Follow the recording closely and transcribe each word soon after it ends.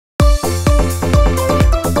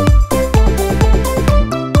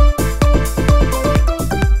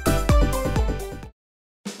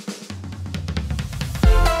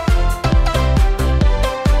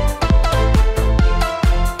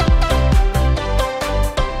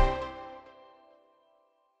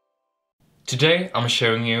Today I'm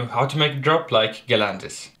showing you how to make a drop like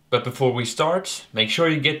Galantis. But before we start, make sure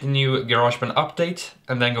you get the new Garageband update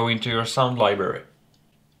and then go into your sound library.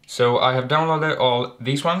 So I have downloaded all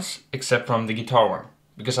these ones except from the guitar one,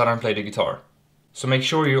 because I don't play the guitar. So make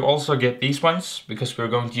sure you also get these ones, because we're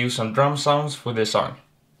going to use some drum sounds for this song.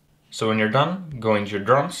 So when you're done, go into your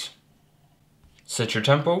drums, set your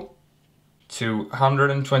tempo to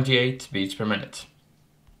 128 beats per minute.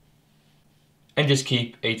 And just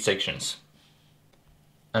keep 8 sections.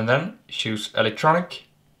 And then choose electronic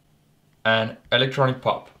and electronic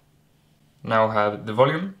pop. Now have the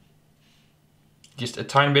volume just a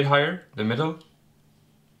tiny bit higher, the middle,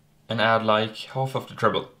 and add like half of the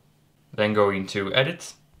treble. Then go into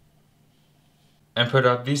edit and put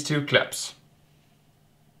out these two claps.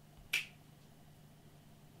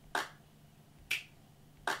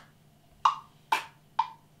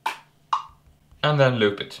 And then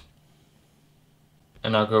loop it.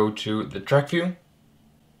 And now go to the track view,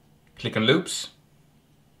 click on loops,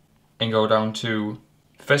 and go down to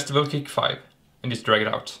Festival Kick 5 and just drag it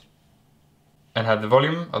out. And have the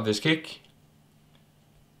volume of this kick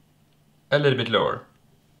a little bit lower.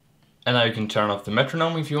 And now you can turn off the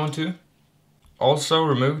metronome if you want to. Also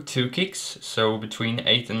remove 2 kicks, so between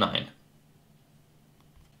 8 and 9.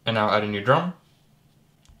 And now add a new drum.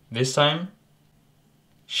 This time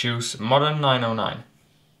choose Modern 909.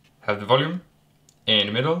 Have the volume in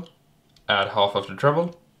the middle, add half of the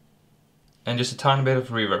treble, and just a tiny bit of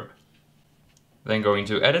reverb. Then go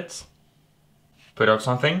into edit, put out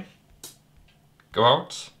something, go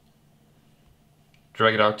out,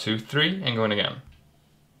 drag it out to 3 and go in again.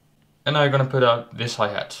 And now you're gonna put out this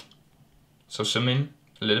hi-hat. So zoom in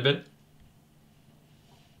a little bit.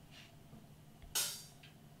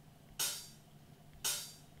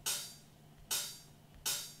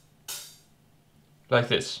 Like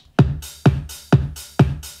this.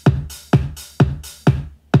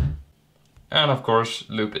 And of course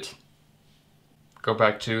loop it. Go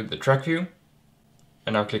back to the track view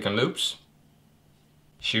and now click on loops.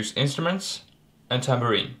 Choose instruments and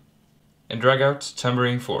tambourine and drag out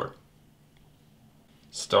tambourine 4.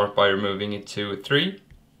 Start by removing it to 3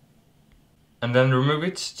 and then remove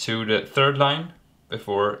it to the 3rd line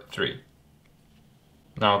before 3.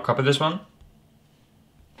 Now copy this one,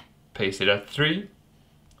 paste it at 3,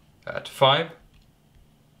 at 5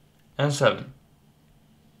 and 7.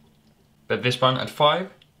 But this one at 5,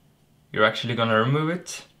 you're actually gonna remove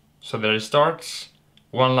it so that it starts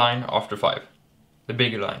one line after 5, the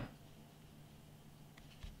bigger line.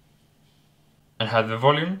 And have the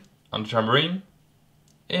volume on the tambourine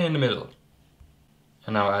in the middle.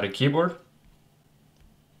 And now add a keyboard,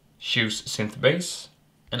 choose synth bass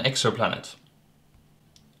and exoplanet.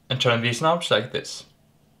 And turn these knobs like this.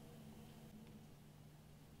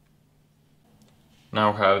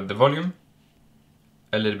 Now have the volume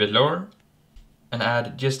a little bit lower and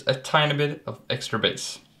add just a tiny bit of extra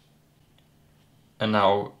bass. And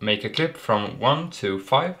now make a clip from 1 to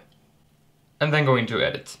 5 and then go into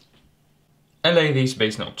edit. And lay these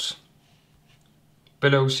bass notes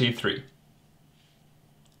below C3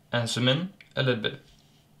 and zoom in a little bit.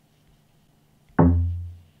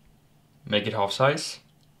 Make it half size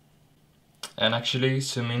and actually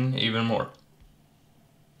zoom in even more.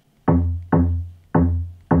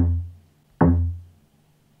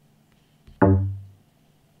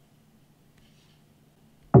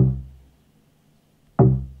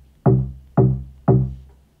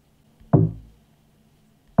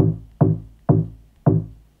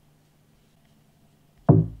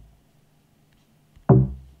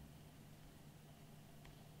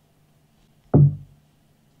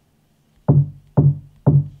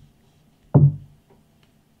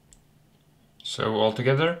 So all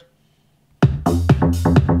together.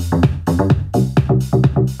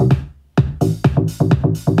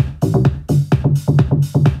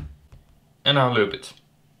 And now loop it.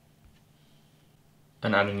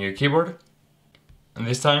 And add a new keyboard. And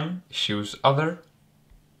this time choose Other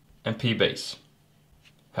and P bass.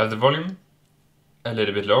 Have the volume a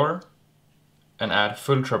little bit lower and add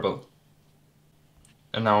full treble.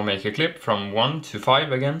 And now make a clip from 1 to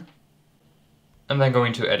 5 again. And then go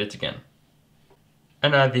into edit again.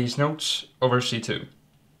 And add these notes over C2.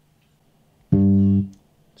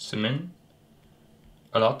 Zoom in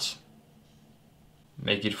a lot.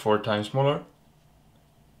 Make it 4 times smaller.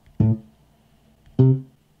 And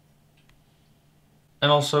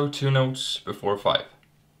also 2 notes before 5.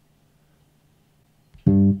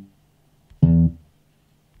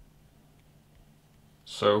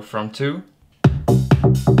 So from 2.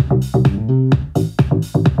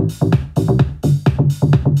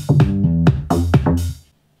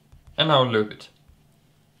 And now loop it.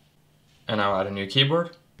 And now add a new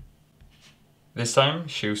keyboard. This time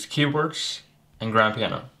choose keywords and grand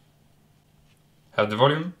piano. Have the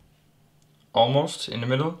volume almost in the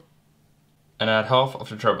middle and add half of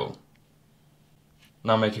the treble.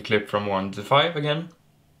 Now make a clip from 1 to 5 again.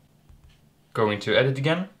 Go into edit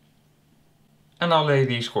again. And now lay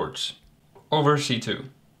these chords over C2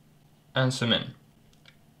 and zoom in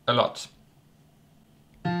a lot.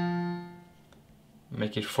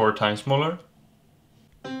 Make it 4 times smaller.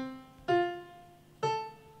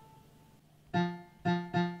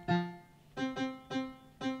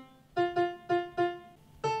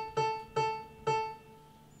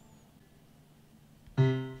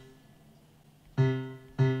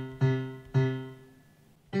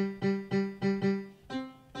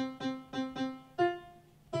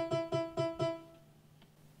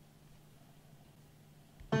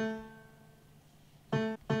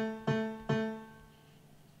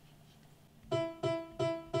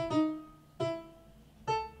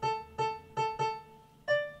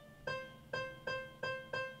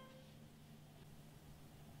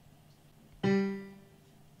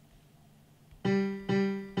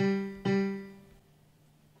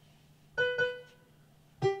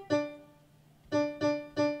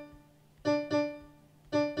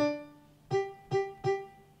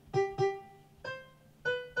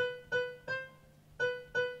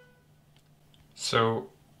 So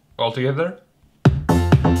all together.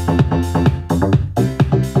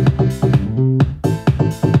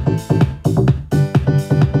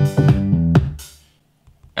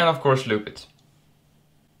 And of course loop it.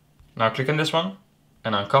 Now click on this one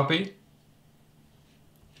and on copy.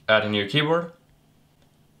 Add a new keyboard.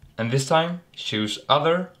 And this time choose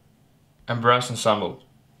other and brass ensemble.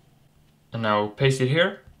 And now paste it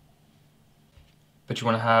here. But you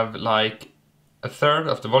want to have like a third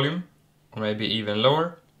of the volume, or maybe even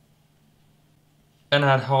lower. And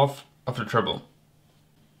add half of the treble.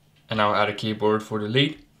 And now add a keyboard for the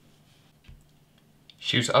lead.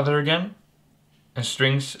 Choose other again. And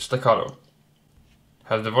strings staccato.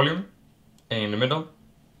 Have the volume in the middle.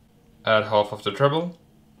 Add half of the treble.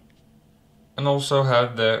 And also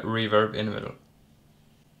have the reverb in the middle.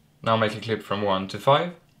 Now make a clip from 1 to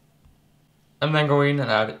 5. And then go in and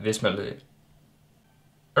add this melody.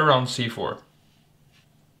 Around C4.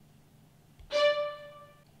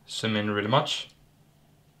 Zoom in really much.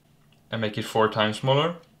 And make it 4 times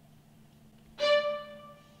smaller.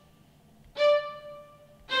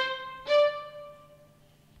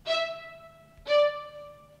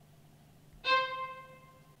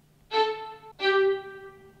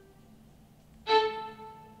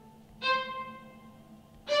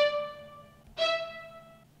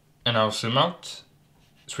 And now zoom out,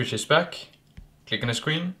 switch this back, click on the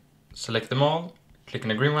screen, select them all, click on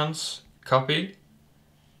the green ones, copy,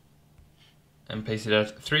 and paste it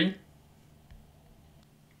at 3.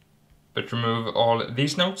 But remove all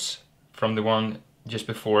these notes from the one just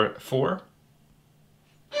before 4.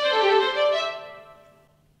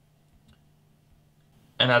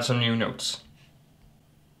 And add some new notes.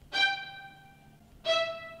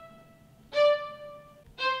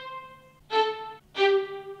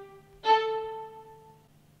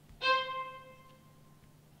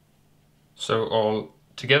 So all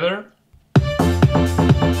together.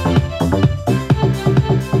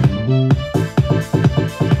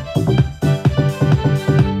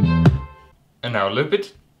 And now loop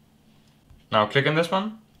it. Now click on this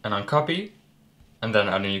one and on copy, and then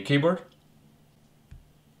add a new keyboard.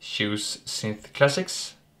 Choose Synth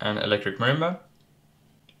Classics and Electric Marimba.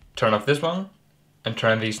 Turn off this one and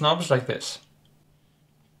turn these knobs like this.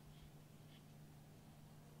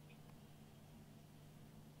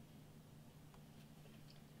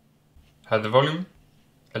 Have the volume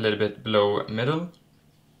a little bit below middle,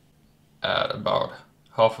 add about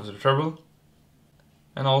half of the treble,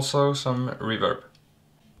 and also some reverb.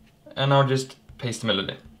 And now just paste the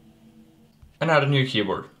melody. And add a new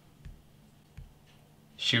keyboard.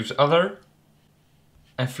 Choose other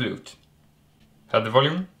and flute. Have the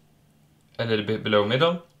volume a little bit below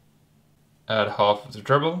middle, add half of the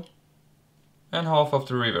treble and half of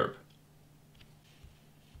the reverb.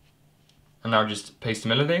 And now just paste the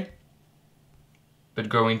melody, but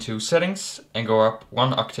go into settings and go up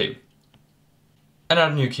 1 octave. And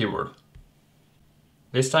add a new keyboard.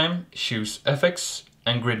 This time choose FX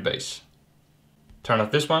and grid bass. Turn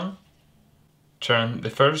off this one, turn the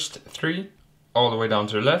first 3 all the way down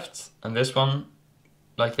to the left, and this one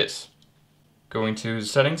like this. Go into the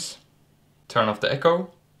settings, turn off the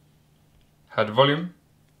echo, have the volume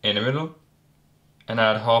in the middle, and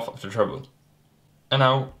add half of the treble. And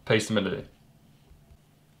now paste the melody.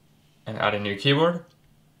 And add a new keyboard.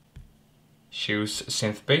 Choose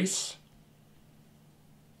Synth Bass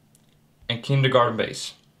and kindergarten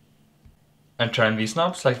bass. And turn these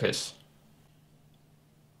knobs like this.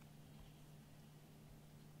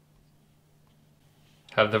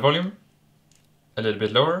 Have the volume a little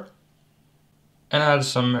bit lower and add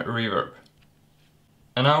some reverb.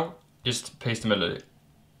 And now just paste the melody.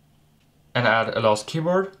 And add a last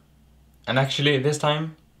keyboard. And actually this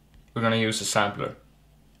time we're gonna use a sampler.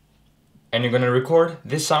 And you're gonna record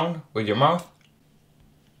this sound with your mouth.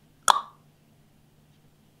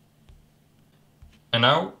 And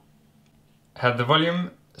now have the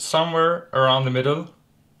volume somewhere around the middle.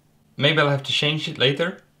 Maybe I'll have to change it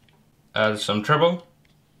later. Add some treble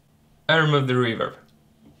and remove the reverb.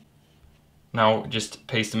 Now just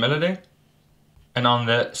paste the melody. And on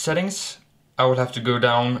the settings I will have to go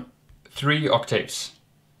down 3 octaves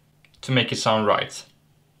to make it sound right.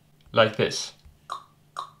 Like this.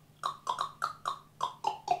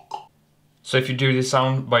 So if you do this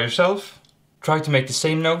sound by yourself, try to make the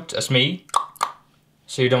same note as me.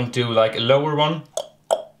 So you don't do like a lower one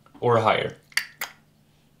or a higher.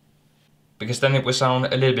 Because then it will sound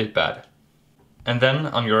a little bit bad. And then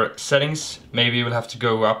on your settings, maybe you will have to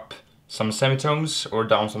go up some semitones or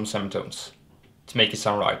down some semitones to make it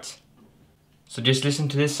sound right. So just listen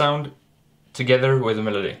to this sound together with the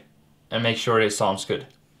melody and make sure it sounds good.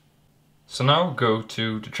 So now go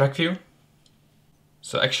to the track view.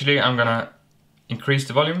 So actually I'm gonna increase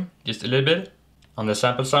the volume just a little bit on the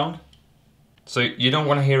sample sound. So you don't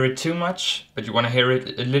want to hear it too much, but you want to hear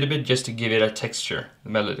it a little bit just to give it a texture, the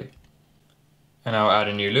melody. And now add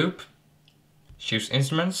a new loop. Choose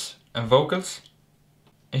instruments and vocals.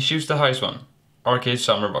 And choose the highest one, Arcade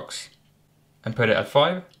Summer Box. And put it at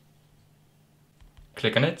 5.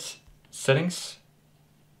 Click on it, settings,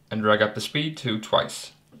 and drag up the speed to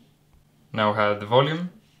twice. Now have the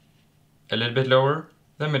volume a little bit lower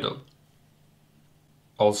than middle.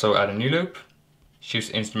 Also add a new loop.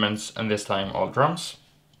 Choose instruments and this time all drums.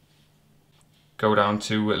 Go down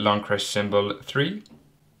to long crash cymbal 3.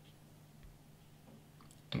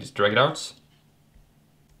 And just drag it out.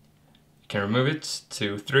 You can remove it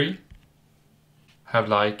to 3. Have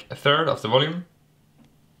like a third of the volume.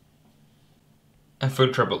 And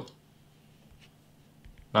full treble.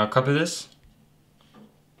 Now copy this.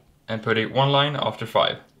 And put it 1 line after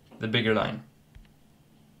 5, the bigger line.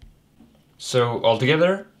 So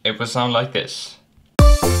altogether it will sound like this.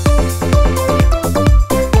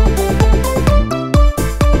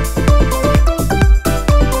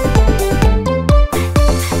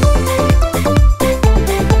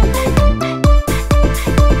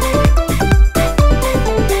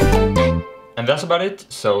 And that's about it,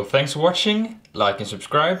 so thanks for watching, like and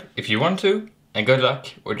subscribe if you want to, and good luck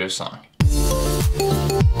with your song.